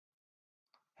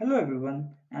Hello everyone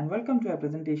and welcome to a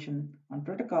presentation on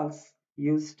protocols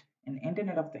used in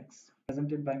Internet of Things,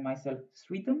 presented by myself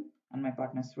Sritam and my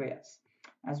partner Shreyas.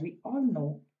 As we all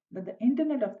know that the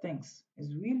Internet of Things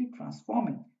is really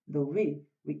transforming the way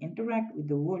we interact with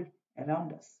the world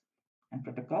around us, and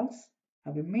protocols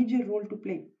have a major role to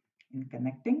play in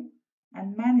connecting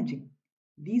and managing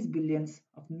these billions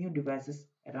of new devices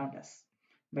around us.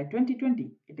 By 2020,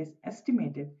 it is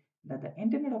estimated that the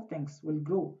Internet of Things will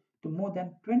grow to more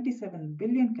than 27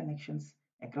 billion connections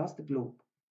across the globe,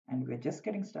 and we're just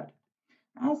getting started.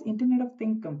 As Internet of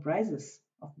Things comprises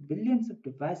of billions of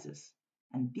devices,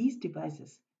 and these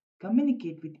devices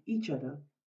communicate with each other,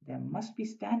 there must be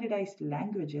standardized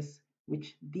languages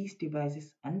which these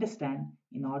devices understand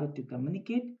in order to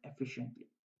communicate efficiently.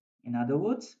 In other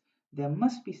words, there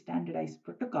must be standardized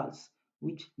protocols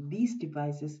which these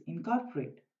devices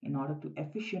incorporate in order to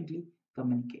efficiently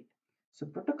communicate. So,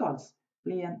 protocols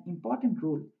play an important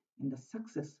role in the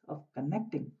success of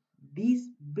connecting these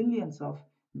billions of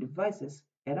devices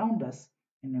around us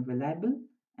in a reliable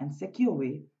and secure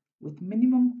way with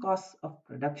minimum costs of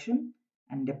production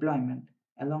and deployment,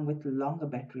 along with longer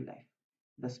battery life.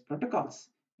 Thus, protocols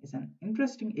is an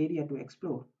interesting area to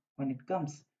explore when it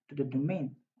comes to the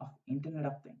domain of Internet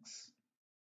of Things.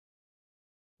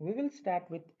 We will start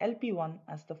with LP1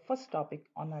 as the first topic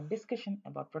on our discussion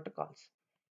about protocols.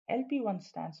 LP1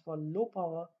 stands for Low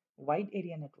Power Wide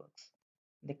Area Networks.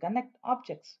 They connect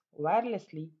objects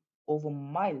wirelessly over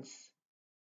miles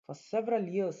for several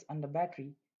years under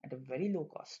battery at a very low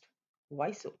cost.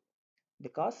 Why so?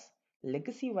 Because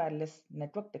legacy wireless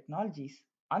network technologies,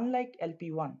 unlike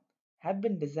LP1, have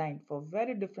been designed for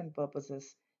very different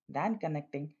purposes than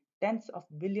connecting tens of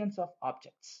billions of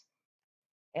objects.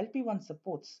 LP1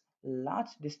 supports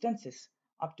large distances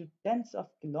up to tens of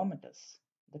kilometers.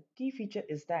 The key feature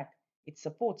is that it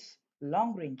supports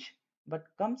long range but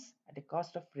comes at a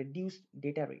cost of reduced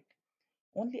data rate.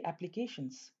 Only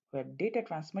applications where data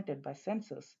transmitted by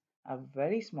sensors are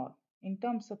very small in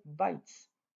terms of bytes,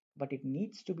 but it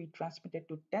needs to be transmitted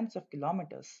to tens of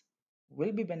kilometers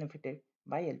will be benefited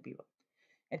by LP1.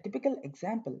 A typical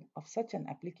example of such an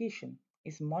application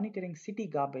is monitoring city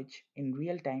garbage in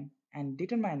real time and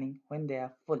determining when they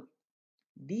are full.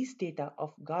 These data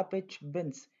of garbage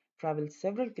bins travel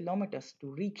several kilometers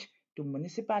to reach to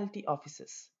municipality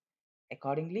offices.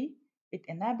 Accordingly, it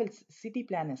enables city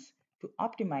planners to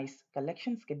optimize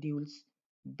collection schedules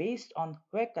based on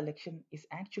where collection is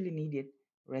actually needed,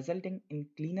 resulting in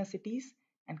cleaner cities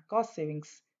and cost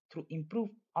savings through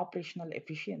improved operational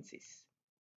efficiencies.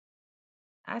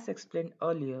 As explained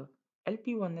earlier,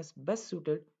 LP1 is best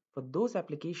suited for those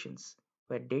applications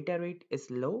where data rate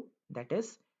is low, that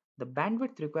is, the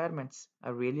bandwidth requirements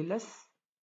are really less,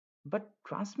 but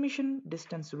transmission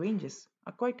distance ranges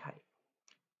are quite high.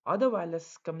 Other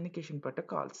wireless communication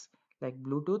protocols like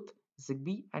Bluetooth,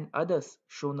 Zigbee, and others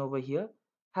shown over here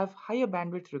have higher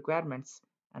bandwidth requirements,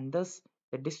 and thus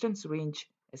the distance range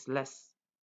is less.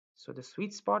 So the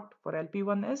sweet spot for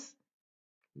LP1 is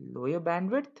lower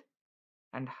bandwidth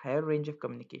and higher range of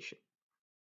communication.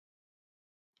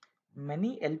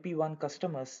 Many LP1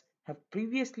 customers have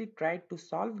previously tried to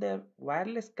solve their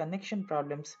wireless connection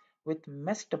problems with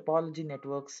mesh topology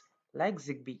networks like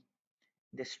Zigbee.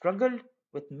 They struggled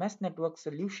with mesh network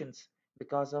solutions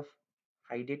because of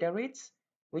high data rates,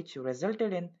 which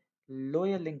resulted in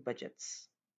lower link budgets.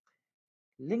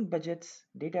 Link budgets,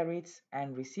 data rates,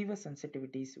 and receiver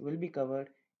sensitivities will be covered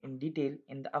in detail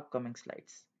in the upcoming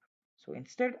slides. So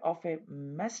instead of a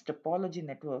mesh topology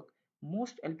network,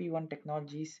 most LP1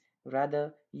 technologies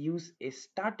rather use a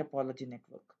star topology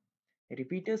network.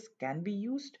 Repeaters can be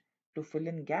used to fill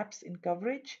in gaps in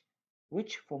coverage,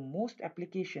 which for most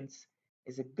applications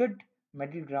is a good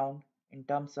middle ground in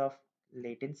terms of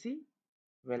latency,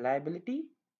 reliability,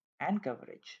 and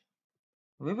coverage.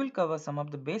 We will cover some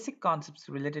of the basic concepts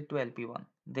related to LP1.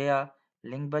 They are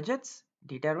link budgets,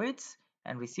 data rates,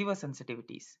 and receiver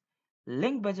sensitivities.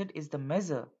 Link budget is the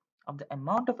measure of the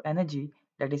amount of energy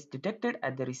that is detected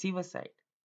at the receiver side.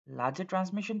 Larger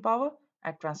transmission power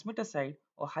at transmitter side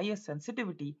or higher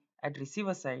sensitivity at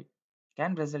receiver side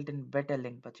can result in better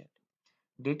link budget.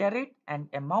 Data rate and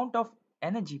amount of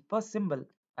energy per symbol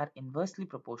are inversely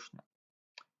proportional.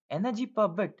 Energy per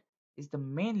bit is the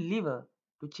main lever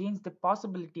to change the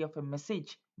possibility of a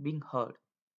message being heard.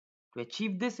 To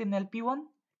achieve this in LP1,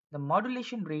 the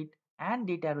modulation rate and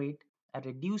data rate are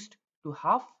reduced to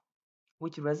half,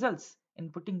 which results in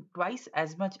putting twice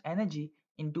as much energy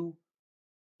into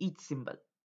each symbol,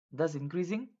 thus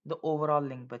increasing the overall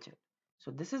link budget. So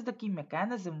this is the key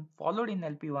mechanism followed in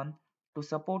LP1 to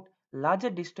support larger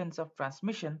distance of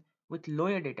transmission with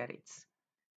lower data rates.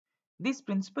 These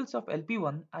principles of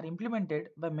LP1 are implemented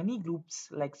by many groups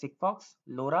like Sigfox,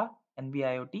 LoRa,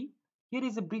 NB-IoT. Here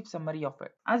is a brief summary of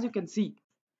it. As you can see,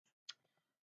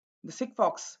 the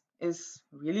Sigfox is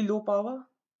really low power,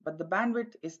 but the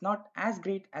bandwidth is not as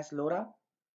great as LoRa,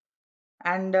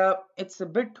 and it's a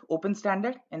bit open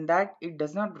standard in that it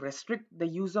does not restrict the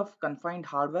use of confined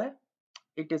hardware.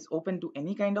 It is open to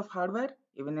any kind of hardware,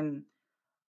 even in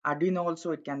Arduino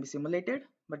also it can be simulated,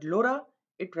 but LoRa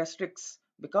it restricts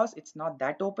because it's not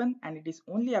that open and it is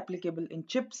only applicable in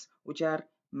chips which are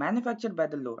manufactured by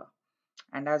the LoRa.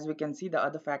 And as we can see, the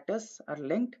other factors are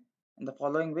linked in the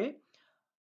following way.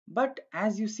 But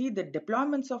as you see, the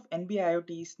deployments of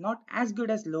NB-IoT is not as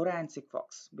good as LoRa and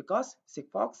Sigfox because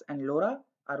Sigfox and LoRa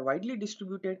are widely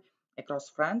distributed across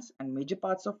France and major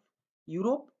parts of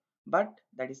Europe, but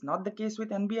that is not the case with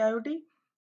NB-IoT.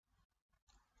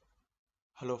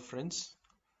 Hello friends,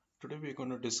 today we're going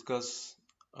to discuss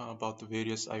about the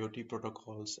various IoT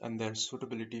protocols and their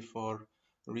suitability for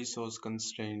resource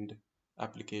constrained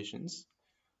applications.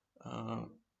 Uh,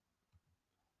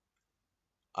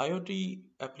 IoT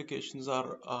applications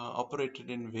are operated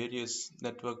in various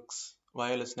networks,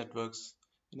 wireless networks,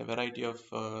 in a variety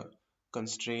of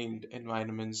constrained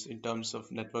environments in terms of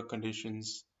network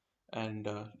conditions and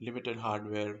limited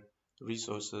hardware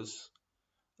resources.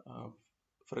 Uh,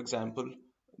 for example,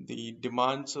 the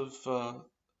demands of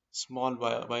small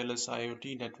wireless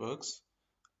IoT networks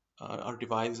or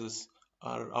devices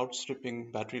are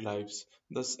outstripping battery lives.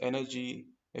 Thus, energy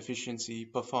efficiency,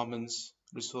 performance,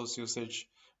 resource usage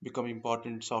become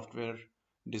important software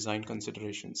design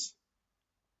considerations.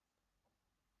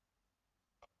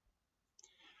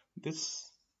 This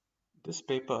this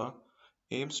paper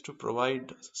aims to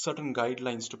provide certain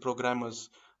guidelines to programmers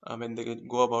when they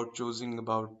go about choosing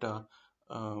about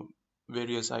uh,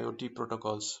 various IoT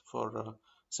protocols for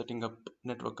setting up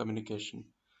network communication.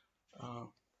 Uh,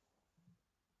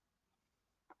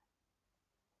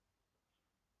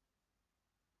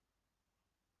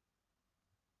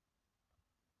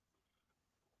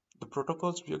 the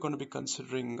protocols we are going to be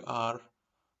considering are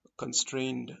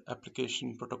constrained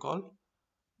application protocol,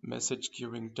 message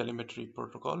queuing telemetry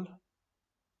protocol,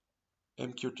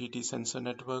 MQTT sensor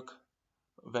network,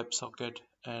 WebSocket,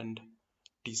 and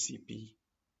TCP.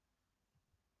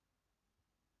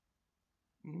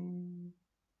 Mm,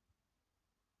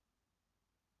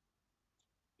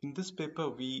 In this paper,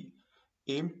 we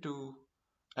aim to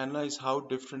analyze how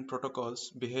different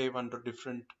protocols behave under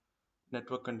different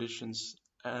network conditions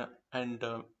and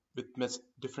with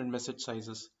different message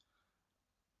sizes.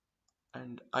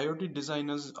 And IoT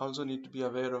designers also need to be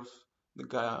aware of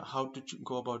how to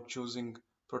go about choosing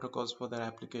protocols for their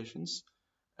applications.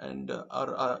 And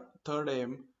our third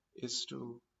aim is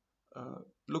to uh,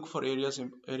 look for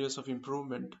areas of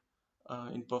improvement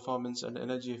in performance and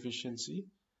energy efficiency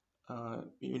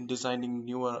in designing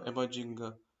newer emerging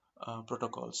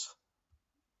protocols.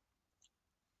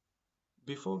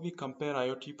 Before we compare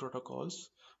IoT protocols,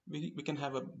 we can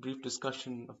have a brief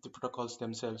discussion of the protocols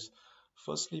themselves.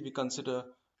 Firstly, we consider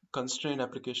Constrained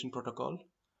Application Protocol.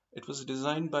 It was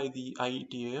designed by the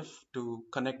IETF to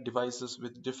connect devices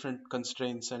with different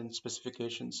constraints and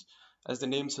specifications. As the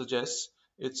name suggests,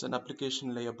 it's an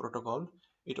application layer protocol.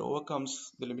 It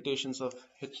overcomes the limitations of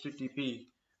HTTP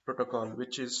protocol,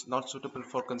 which is not suitable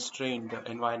for constrained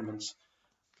environments,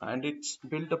 and it's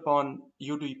built upon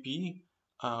UDP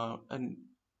and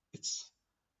it's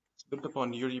built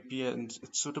upon UDP and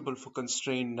it's suitable for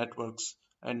constrained networks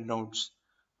and nodes.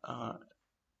 Uh,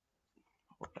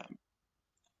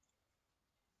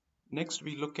 Next,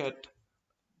 we look at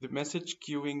the message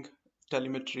queuing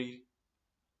telemetry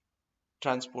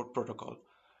transport protocol.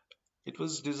 It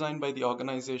was designed by the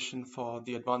Organization for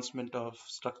the Advancement of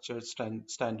Structured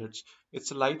Standards. It's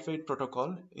a lightweight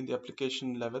protocol in the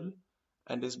application level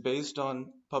and is based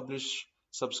on publish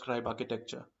subscribe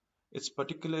architecture. It's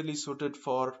particularly suited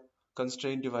for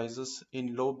constrained devices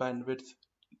in low bandwidth,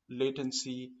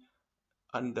 latency,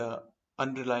 and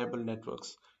unreliable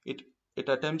networks. It, it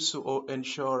attempts to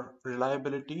ensure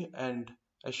reliability and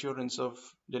assurance of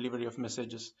delivery of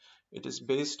messages. It is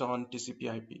based on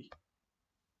TCP/IP.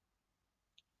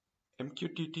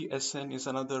 MQTT-SN is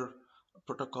another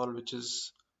protocol which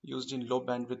is used in low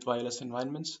bandwidth wireless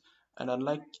environments, and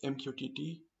unlike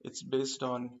MQTT, it's based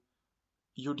on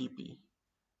UDP,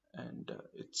 and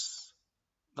it's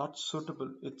not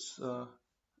suitable. It's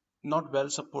not well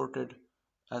supported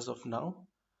as of now.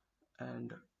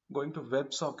 And going to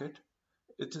WebSocket,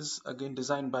 it is again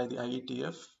designed by the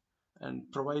IETF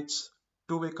and provides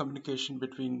two-way communication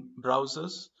between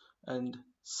browsers and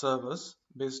servers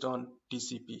based on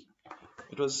TCP.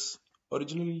 It was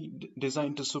originally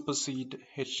designed to supersede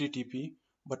HTTP,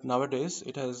 but nowadays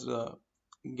it has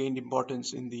gained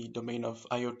importance in the domain of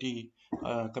IoT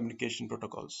communication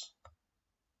protocols.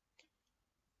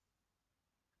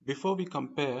 Before we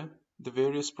compare the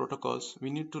various protocols,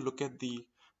 we need to look at the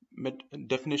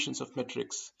definitions of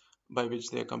metrics by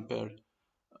which they are compared.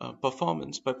 By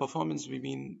performance, we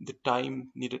mean the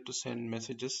time needed to send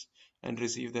messages and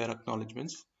receive their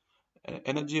acknowledgements.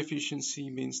 Energy efficiency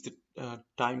means the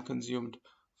time consumed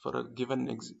for a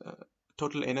given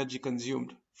total energy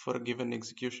consumed for a given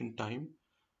execution time.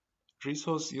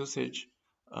 Resource usage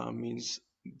means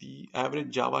the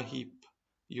average Java heap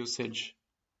usage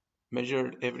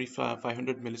measured every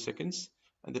 500 milliseconds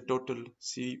and the total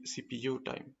CPU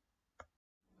time.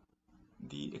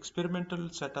 The experimental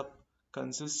setup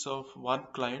consists of one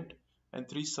client and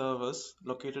three servers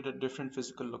located at different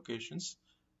physical locations.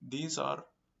 These are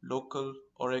local,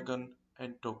 Oregon,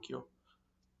 and Tokyo.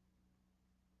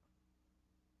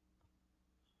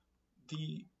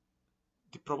 The,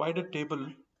 the provided table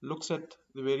looks at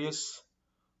the various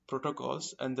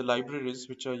protocols and the libraries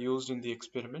which are used in the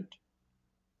experiment.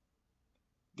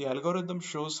 The algorithm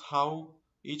shows how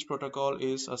each protocol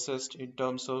is assessed in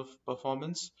terms of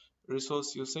performance,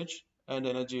 resource usage, and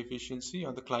energy efficiency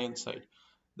on the client side.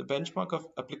 The benchmark of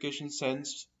application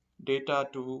sends data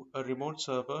to a remote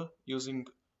server using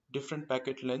different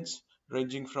packet lengths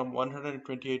ranging from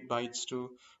 128 bytes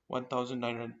to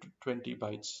 1920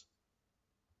 bytes.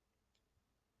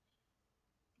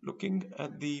 Looking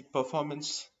at the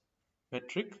performance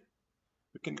metric,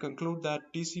 we can conclude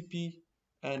that TCP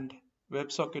and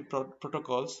WebSocket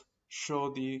protocols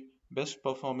show the best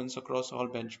performance across all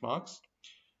benchmarks.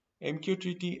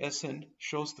 MQTT SN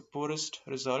shows the poorest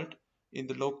result in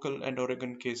the local and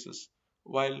Oregon cases,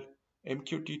 while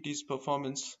MQTT's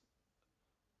performance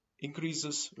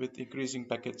increases with increasing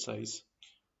packet size.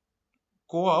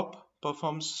 Co-op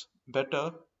performs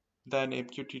better than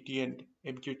MQTT and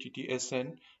MQTT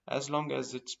SN as long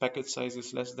as its packet size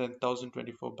is less than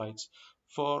 1024 bytes.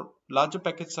 For larger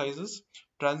packet sizes,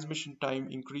 transmission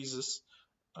time increases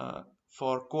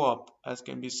for co-op, as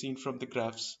can be seen from the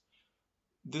graphs.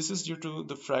 This is due to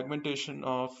the fragmentation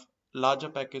of larger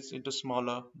packets into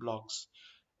smaller blocks.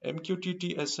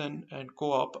 MQTT SN and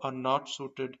co-op are not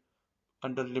suited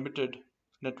under limited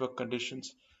network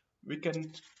conditions. We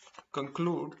can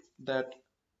conclude that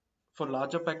for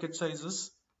larger packet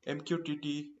sizes,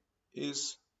 MQTT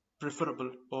is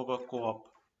preferable over co-op.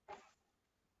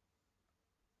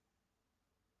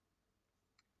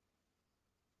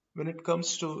 When it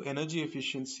comes to energy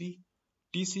efficiency,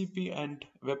 TCP and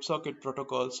WebSocket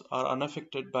protocols are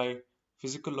unaffected by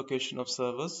physical location of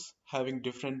servers having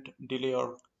different delay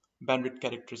or bandwidth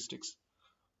characteristics.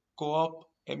 Co-op,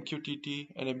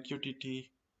 MQTT, and MQTT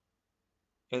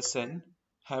SN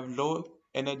have low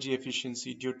energy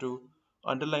efficiency due to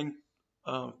underlying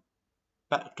uh,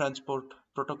 transport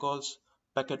protocols,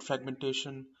 packet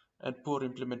fragmentation, and poor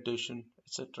implementation,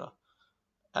 etc.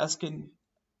 As can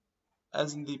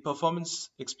As in the performance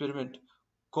experiment,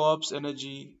 co-op's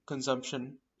energy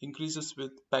consumption increases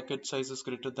with packet sizes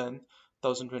greater than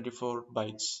 1024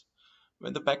 bytes.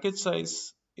 When the packet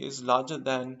size is larger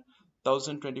than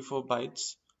 1024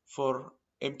 bytes for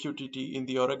MQTT in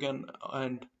the Oregon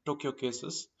and Tokyo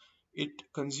cases,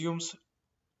 it consumes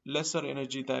lesser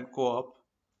energy than co-op.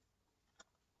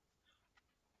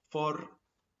 For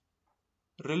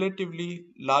relatively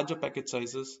larger packet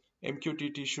sizes,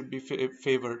 MQTT should be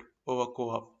favored over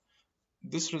co-op.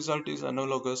 This result is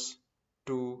analogous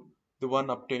to the one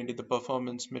obtained in the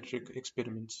performance metric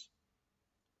experiments.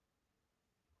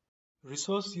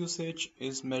 Resource usage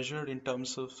is measured in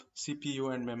terms of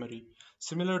CPU and memory.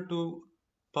 Similar to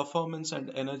performance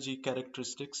and energy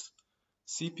characteristics,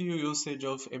 CPU usage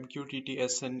of MQTT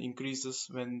SN increases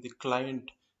when the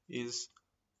client is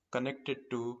connected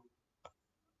to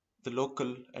the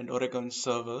local and Oregon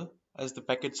server as the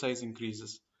packet size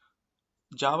increases.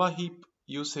 Java heap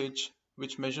usage,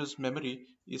 which measures memory,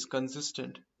 is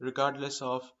consistent regardless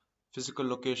of physical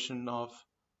location of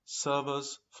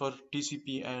servers for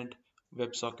TCP and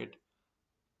WebSocket.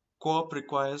 Co-op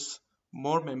requires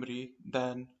more memory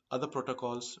than other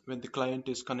protocols when the client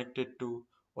is connected to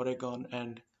Oregon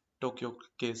and Tokyo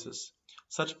cases.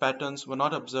 Such patterns were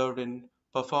not observed in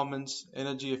performance,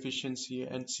 energy efficiency,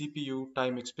 and CPU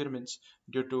time experiments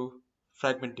due to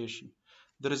fragmentation.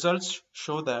 The results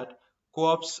show that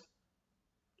co-op's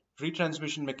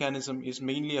retransmission mechanism is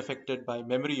mainly affected by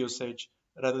memory usage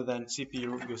rather than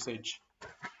CPU usage.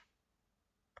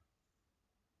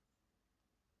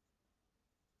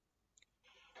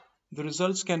 The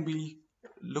results can be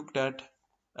looked at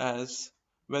as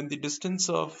when the distance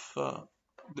of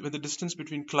when the distance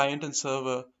between client and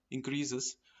server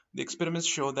increases, the experiments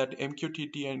show that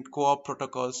MQTT and co-op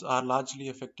protocols are largely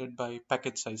affected by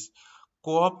packet size.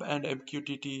 Co-op and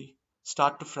MQTT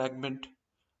start to fragment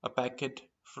a packet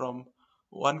from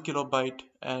 1 kilobyte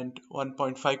and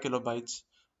 1.5 kilobytes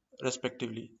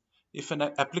respectively. If an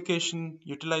application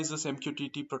utilizes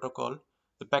MQTT protocol,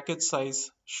 the packet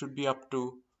size should be up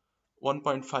to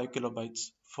 1.5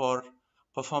 kilobytes for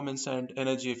performance and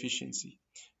energy efficiency.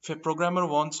 If a programmer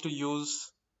wants to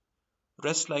use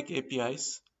REST-like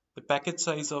APIs, the packet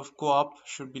size of co-op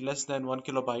should be less than 1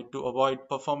 kilobyte to avoid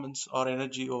performance or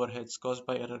energy overheads caused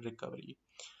by error recovery.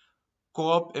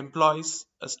 Co-op employs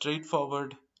a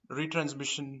straightforward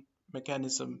retransmission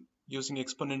mechanism using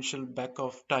exponential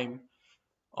back-off time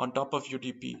on top of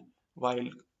UDP, while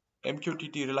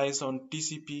MQTT relies on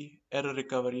TCP error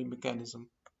recovery mechanism.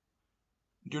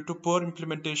 Due to poor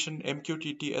implementation,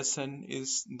 MQTT SN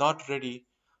is not ready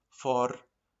for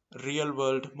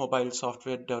real-world mobile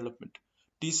software development.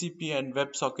 TCP and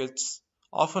WebSockets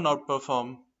often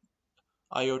outperform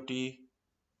IoT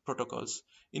protocols.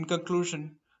 In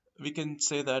conclusion, we can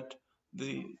say that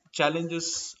the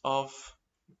challenges of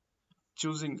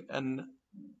choosing an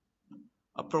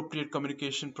appropriate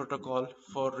communication protocol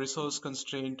for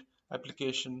resource-constrained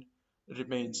application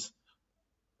remains.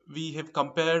 We have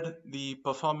compared the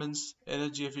performance,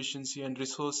 energy efficiency, and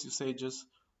resource usages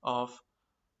of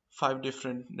 5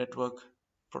 different network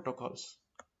protocols.